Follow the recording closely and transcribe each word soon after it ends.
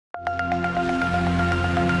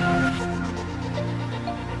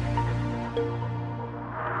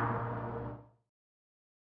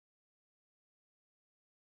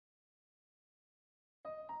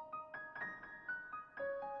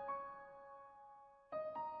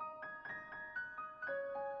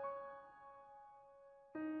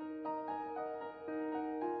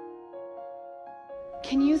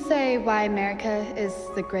Can you say why America is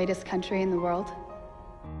the greatest country in the world?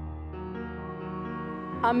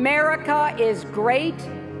 America is great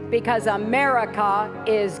because America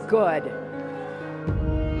is good.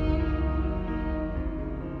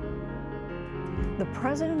 The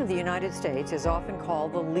President of the United States is often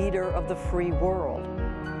called the leader of the free world.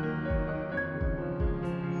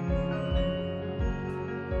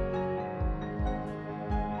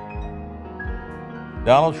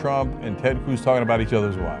 Donald Trump and Ted Cruz talking about each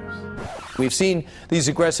other's wives. We've seen these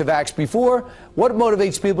aggressive acts before. What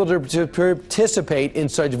motivates people to participate in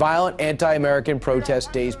such violent anti-American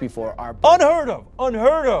protest days before our... Unheard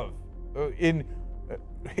of in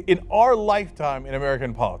our lifetime in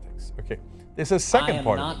American politics. Okay, there's a second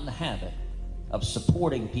part. I am not in the habit of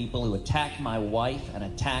supporting people who attack my wife and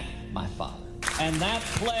attack my father. And that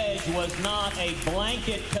pledge was not a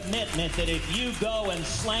blanket commitment that if you go and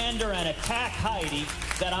slander and attack Heidi,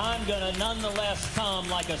 that I'm going to nonetheless come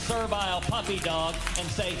like a servile puppy dog and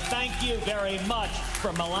say thank you very much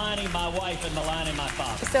for maligning my wife and maligning my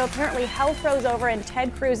father. So apparently hell froze over and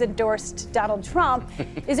Ted Cruz endorsed Donald Trump.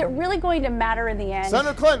 Is it really going to matter in the end?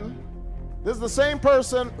 Senator Clinton, this is the same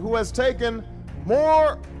person who has taken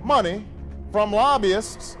more money from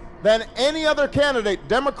lobbyists than any other candidate,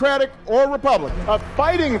 Democratic or Republican. Of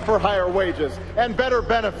fighting for higher wages and better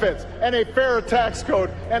benefits and a fairer tax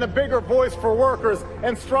code and a bigger voice for workers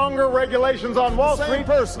and stronger regulations on Wall Street.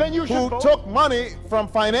 Then you should took money from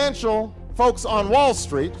financial folks on Wall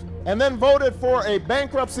Street and then voted for a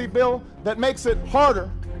bankruptcy bill that makes it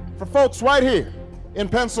harder for folks right here in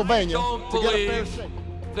Pennsylvania to get a fair shake.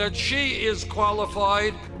 That she is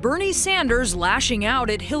qualified. Bernie Sanders lashing out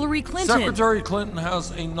at Hillary Clinton. Secretary Clinton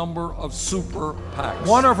has a number of super PACs.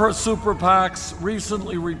 One of her super PACs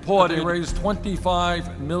recently reported raised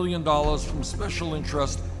 $25 million from special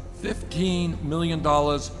interest, $15 million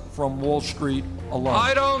from Wall Street alone.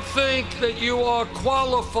 I don't think that you are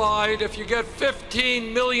qualified if you get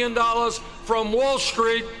 $15 million from Wall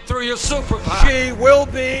Street through your super PAC. She will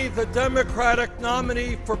be the Democratic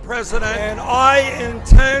nominee for president, and I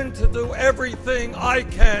intend to do everything I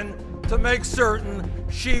can to make certain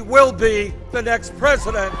she will be the next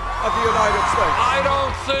president of the United States. I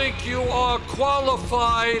don't think you are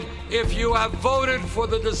qualified if you have voted for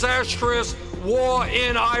the disastrous war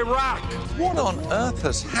in Iraq. What on earth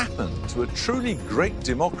has happened to a truly great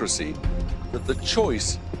democracy that the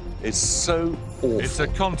choice is so awful? It's a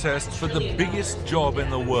contest for the biggest job in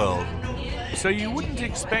the world, so you wouldn't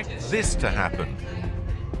expect this to happen.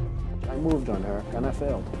 I moved on her and I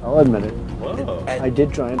failed. I'll admit it. Whoa. I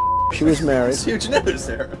did try and she was married. Huge news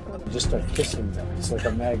there. Just start kissing them, just like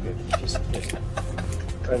a magnet. Just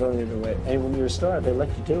I don't even wait. And when you're a star, they let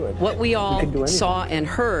you do it. What we all saw and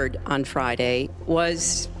heard on Friday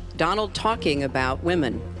was Donald talking about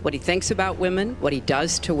women, what he thinks about women, what he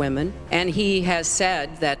does to women, and he has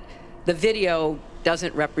said that the video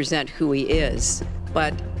doesn't represent who he is,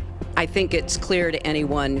 but I think it's clear to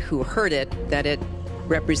anyone who heard it that it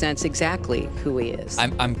represents exactly who he is.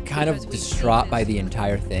 I'm kind of distraught by the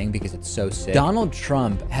entire thing because it's so sick. Donald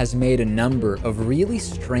Trump has made a number of really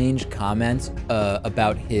strange comments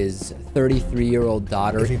about his 33-year-old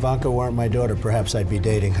daughter. If Ivanka weren't my daughter, perhaps I'd be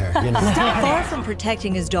dating her. You know? Far from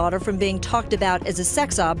protecting his daughter from being talked about as a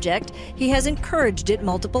sex object, he has encouraged it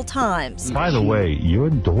multiple times. By the way, your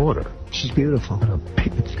daughter, she's beautiful.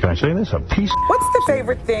 Can I say this? A piece. What's the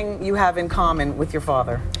favorite thing you have in common with your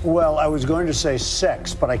father? Well, I was going to say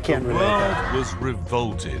sex, but I can't relate that. The world was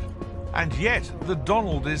revolted, and yet the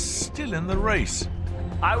Donald is still in the race.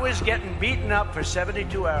 I was getting beaten up for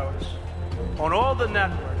 72 hours on all the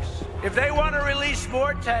networks. If they want to release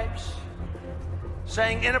more tapes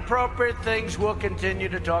saying inappropriate things, we'll continue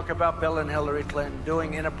to talk about Bill and Hillary Clinton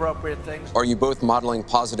doing inappropriate things. Are you both modeling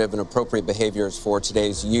positive and appropriate behaviors for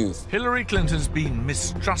today's youth? Hillary Clinton's been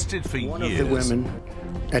mistrusted for years. One of the women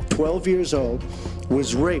at 12 years old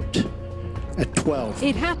was raped at 12.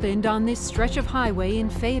 It happened on this stretch of highway in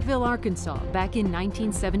Fayetteville, Arkansas, back in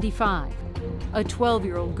 1975. A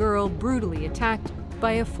 12-year-old girl brutally attacked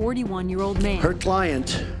by a 41-year-old man. Her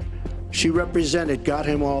client, she represented, got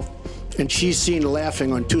him off, and she's seen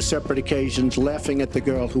laughing on 2 separate occasions, laughing at the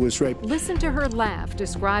girl who was raped. Listen to her laugh,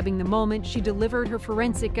 describing the moment she delivered her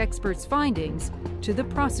forensic expert's findings to the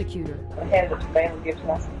prosecutor. I handed it to Bailey Gibson.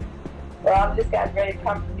 I said, well, I'm just getting ready to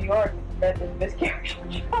come from New York and spread this miscarriage of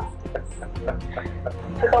justice.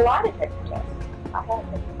 Took a lie detector test. I had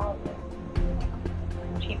it in college.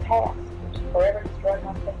 She passed. She forever destroyed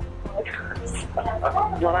my face.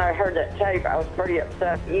 When I heard that tape, I was pretty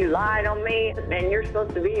upset. You lied on me, and you're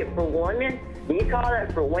supposed to be it for women? Do you call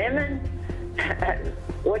that for women?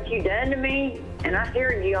 what you done to me, and I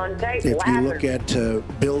heard you on tape. If you look at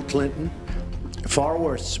Bill Clinton, far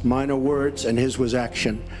worse, minor words, and his was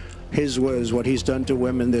action. His was what he's done to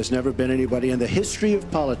women. There's never been anybody in the history of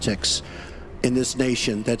politics in this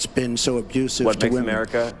nation that's been so abusive to women. What makes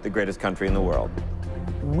America the greatest country in the world?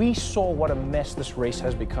 We saw what a mess this race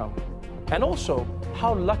has become. And also,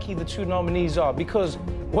 how lucky the two nominees are, because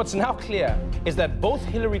what's now clear is that both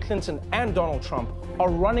Hillary Clinton and Donald Trump are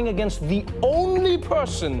running against the only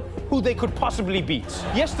person who they could possibly beat.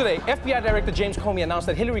 Yesterday, FBI Director James Comey announced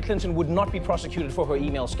that Hillary Clinton would not be prosecuted for her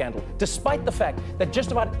email scandal, despite the fact that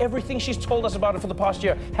just about everything she's told us about it for the past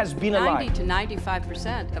year has been a lie. 90 to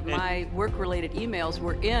 95% of my work-related emails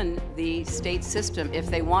were in the state system. If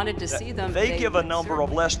they wanted to see them, they give a number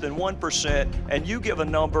of less than 1%, and you give a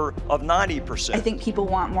number of 90%. I think people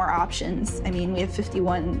want more options. I mean, we have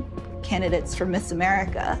 51 candidates for Miss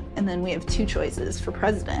America, and then we have 2 choices for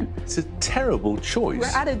president. It's a terrible choice.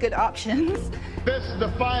 We're out of good options. This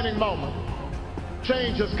defining moment,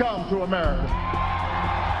 change has come to America.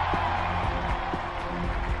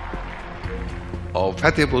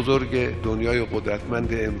 آفت بزرگ دنیای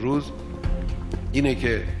قدرتمند امروز اینه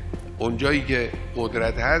که اونجایی که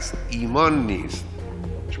قدرت هست ایمان نیست.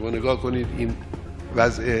 شما نگاه کنید این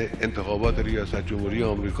وضع انتخابات ریاست جمهوری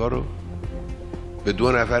آمریکا رو، به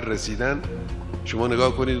 2 نفر رسیدن. شما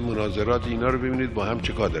نگاه کنید مناظرات اینا رو ببینید با هم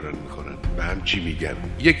چه کار دارن میکنن، به هم چی میگن.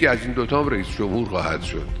 یکی از این دوتا هم رئیس جمهور خواهد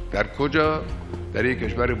شد. در کجا؟ در یک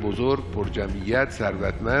کشور بزرگ، پرجمعیت،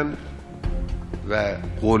 ثروتمند و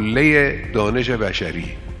قله دانش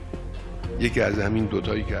بشری. یکی از همین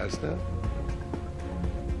دوتایی که هستن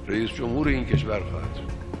رئیس جمهور این کشور خواهد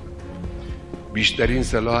شد. بیشترین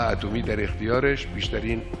سلاح اتمی در اختیارش،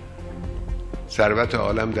 بیشترین ثروت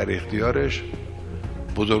عالم در اختیارش،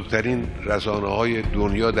 بزرگترین رسانه‌های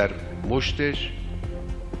دنیا در مشتش.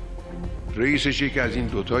 رئیسش یکی از این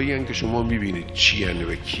دوتایی هستند که شما می‌بینید چی هستند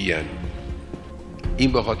و کی هستند.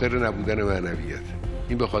 این به خاطر نبودن معنویت،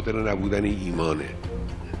 این به خاطر نبودن ایمانه.